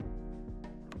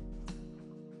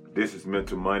This is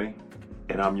Mental Money,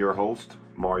 and I'm your host,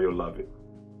 Mario Lovett.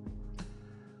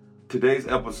 Today's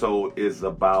episode is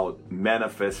about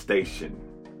manifestation.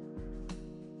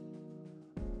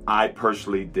 I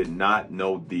personally did not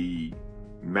know the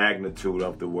magnitude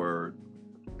of the word,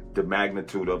 the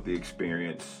magnitude of the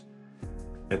experience,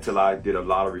 until I did a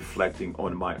lot of reflecting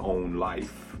on my own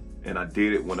life. And I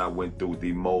did it when I went through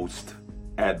the most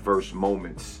adverse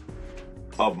moments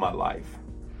of my life.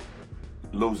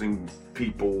 Losing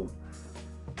people,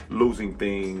 losing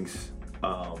things,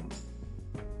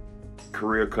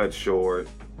 career cut short,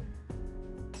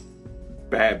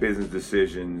 bad business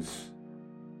decisions,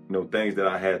 things that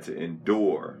I had to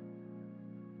endure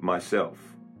myself.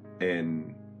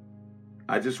 And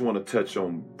I just want to touch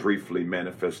on briefly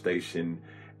manifestation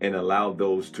and allow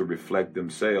those to reflect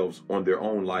themselves on their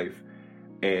own life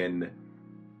and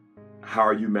how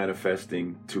are you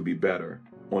manifesting to be better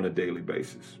on a daily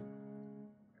basis.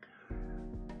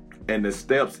 And the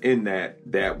steps in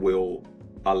that will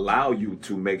allow you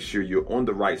to make sure you're on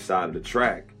the right side of the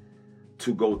track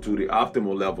to go to the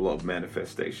optimal level of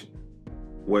manifestation.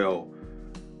 Well,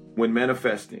 when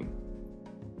manifesting,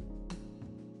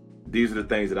 these are the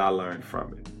things that I learned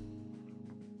from it.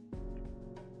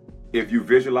 If you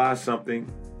visualize something,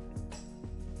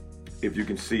 if you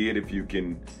can see it, if you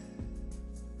can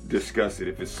discuss it,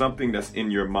 if it's something that's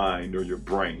in your mind or your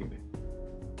brain,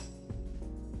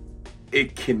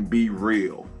 it can be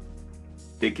real.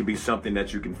 It can be something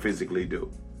that you can physically do.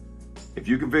 If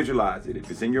you can visualize it, if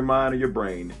it's in your mind or your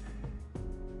brain,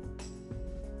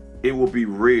 it will be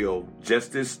real,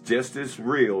 just as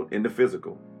real in the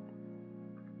physical.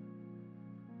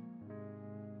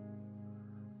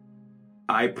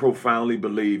 I profoundly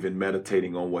believe in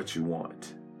meditating on what you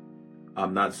want.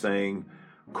 I'm not saying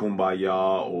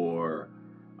kumbaya or,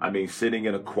 sitting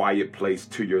in a quiet place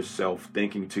to yourself,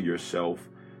 thinking to yourself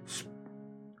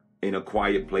in a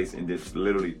quiet place and just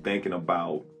literally thinking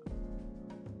about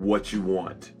what you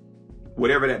want,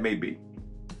 whatever that may be.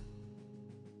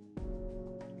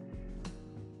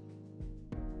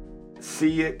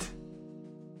 See it,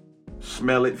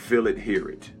 smell it, feel it, hear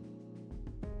it.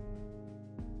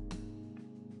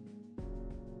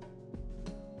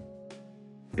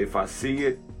 If I see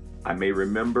it, I may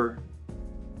remember.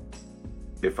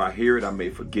 If I hear it, I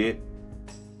may forget.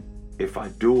 If I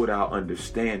do it, I'll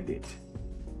understand it.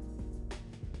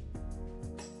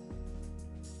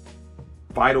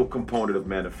 Vital component of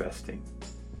manifesting.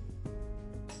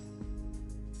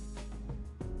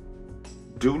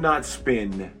 Do not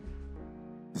spend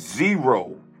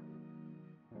zero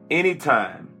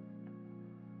anytime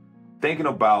thinking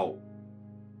about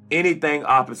anything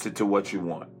opposite to what you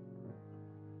want.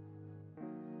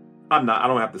 I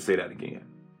don't have to say that again.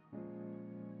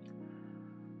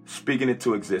 Speaking it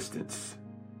to existence.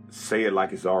 Say it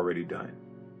like it's already done.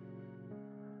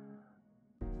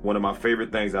 One of my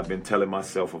favorite things I've been telling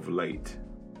myself of late.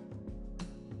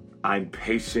 I'm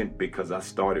patient because I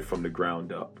started from the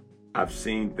ground up. I've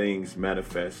seen things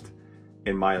manifest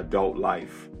in my adult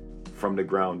life from the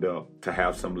ground up to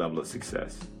have some level of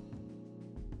success.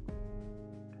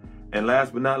 And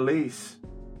last but not least,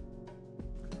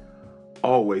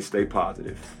 always stay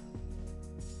positive.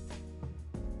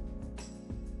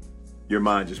 Your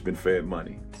mind just been fed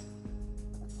money.